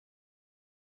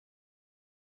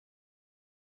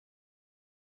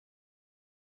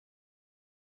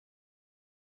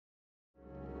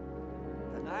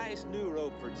nice new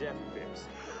rope for Jeff Pierce.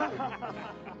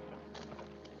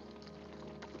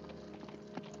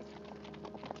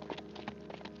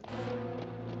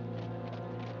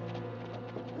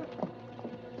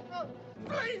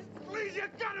 Please, you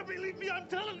gotta believe me. I'm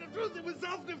telling the truth. It was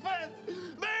self-defense.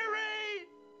 Mary!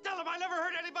 Tell him I never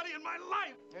hurt anybody in my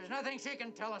life. There's nothing she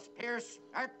can tell us, Pierce.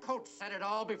 Art Coates said it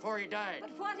all before he died.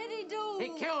 But what did he do?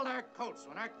 He killed Art Coates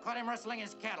when Art caught him rustling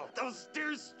his cattle. Those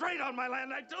steers straight on my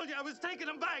land. I told you I was taking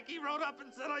them back. He rode up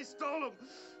and said I stole them.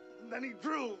 And then he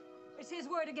drew. It's his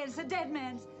word against the dead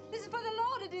man's. This is for the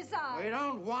law to decide. We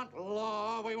don't want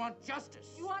law. We want justice.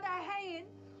 You want our hand?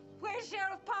 Where's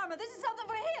Sheriff Palmer? This is something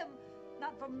for him.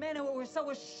 Not for men who are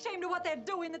so ashamed of what they're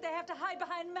doing that they have to hide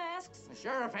behind masks. The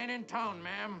sheriff ain't in town,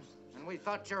 ma'am. And we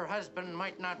thought your husband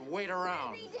might not wait around.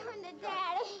 What are you doing to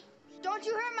Daddy? Don't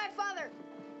you hurt my father.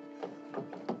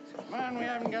 Come on, we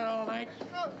haven't got all night.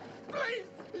 Oh, please!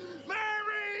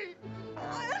 Mary!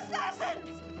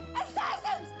 Assassins!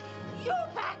 Assassins! You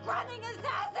back-running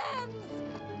assassins!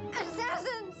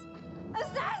 Assassins!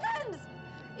 Assassins!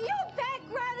 You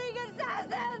back-running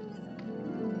assassins!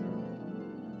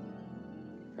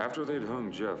 After they'd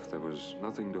hung Jeff, there was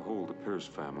nothing to hold the Pierce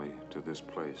family to this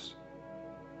place.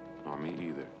 Nor me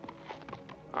either.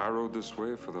 I rode this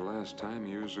way for the last time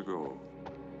years ago.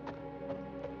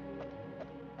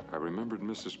 I remembered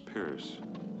Mrs. Pierce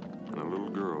and a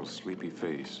little girl's sleepy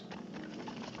face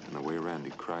and the way Randy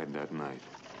cried that night.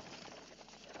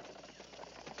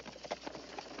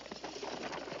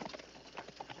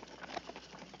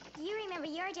 You remember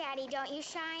your daddy, don't you,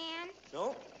 Cheyenne?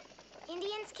 Nope.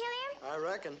 Indians kill him? I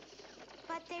reckon.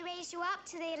 But they raised you up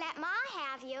so they let Ma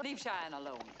have you. Leave Cheyenne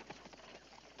alone.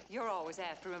 You're always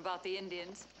after him about the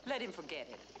Indians. Let him forget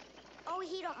it. Oh,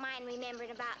 he don't mind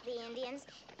remembering about the Indians.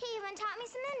 He even taught me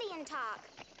some Indian talk.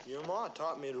 Your ma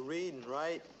taught me to read and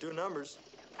write, do numbers.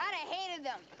 I'd have hated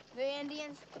them, the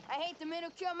Indians. I hate the men who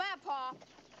killed my pa.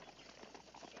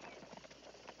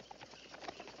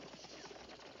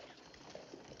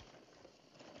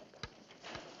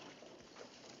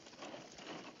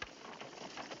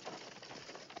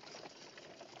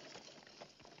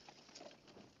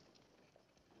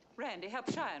 Randy,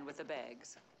 help Cheyenne with the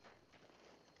bags.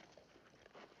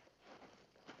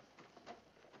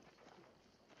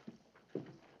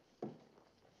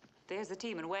 There's the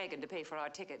team and wagon to pay for our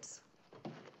tickets.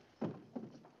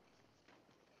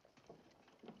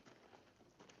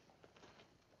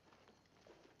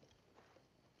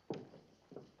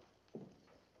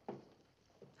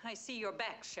 I see you're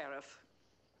back, Sheriff.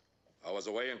 I was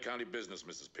away in county business,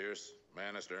 Mrs. Pierce.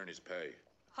 Man has to earn his pay.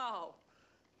 How?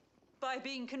 By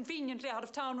being conveniently out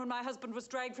of town when my husband was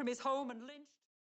dragged from his home and lynched?